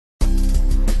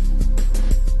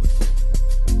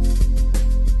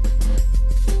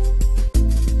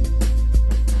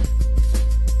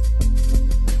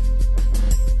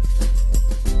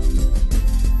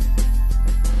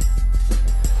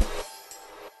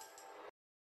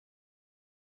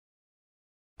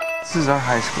This is our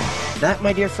high school. That,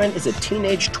 my dear friend, is a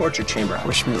teenage torture chamber.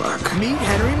 Wish me luck. Meet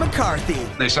Henry McCarthy.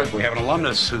 They said we have an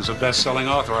alumnus who's a best-selling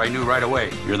author. I knew right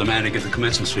away. You're the man to give the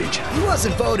commencement speech. He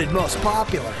wasn't voted most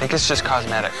popular. I think it's just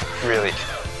cosmetic, really.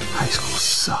 High school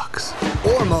sucks.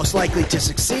 Or most likely to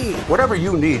succeed. Whatever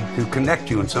you need to connect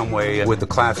you in some way with the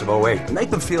class of '08. Make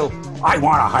them feel, I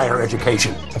want a higher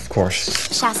education. Of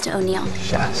course. Shasta O'Neill.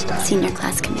 Shasta. Senior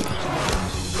class committee.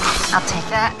 I'll take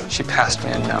that. She passed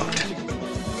me a note.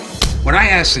 When I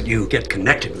asked that you get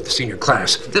connected with the senior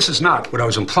class, this is not what I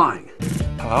was implying.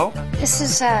 Hello? This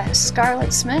is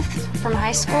Scarlett Smith from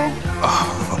high school.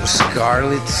 Oh,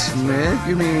 Scarlett Smith?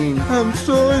 You mean I'm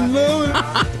so in love?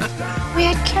 We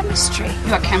had chemistry. You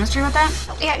got chemistry with that?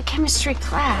 Yeah, chemistry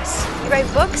class. You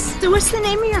write books? So what's the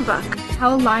name of your book?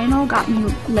 How Lionel Got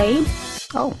Me Laid?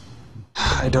 Oh.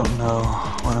 I don't know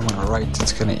what I'm gonna write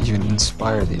that's gonna even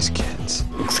inspire these kids.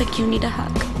 Looks like you need a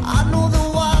hug. I know the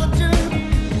wild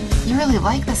You really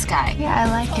like this guy. Yeah, I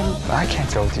like him. I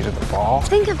can't go with you to the ball.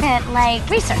 Think of it like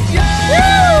research. Are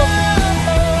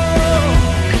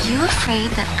you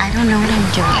afraid that I don't know what I'm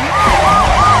doing?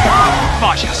 Come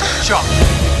on, Jessica, jump.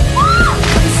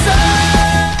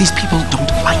 These people don't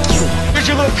like you. Where's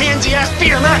your little pansy-ass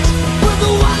feet or nuts?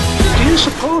 Do you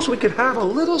suppose we could have a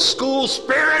little school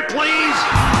spirit, please?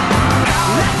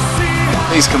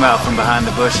 Please come out from behind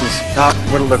the bushes. Not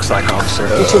what it looks like, officer.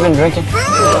 You two been drinking?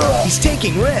 He's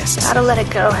taking risks. Gotta let it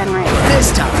go, Henry.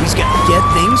 This time he's gonna get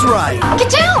things right. Get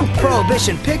down!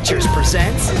 Prohibition Pictures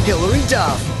presents Hilary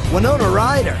Duff, Winona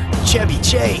Ryder, Chevy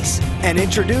Chase, and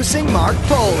introducing Mark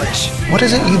Polish. What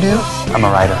is it you do? I'm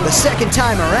a writer. The second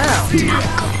time around,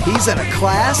 he's in a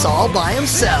class all by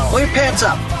himself. Pull your pants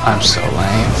up. I'm so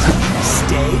lame.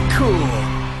 Stay cool.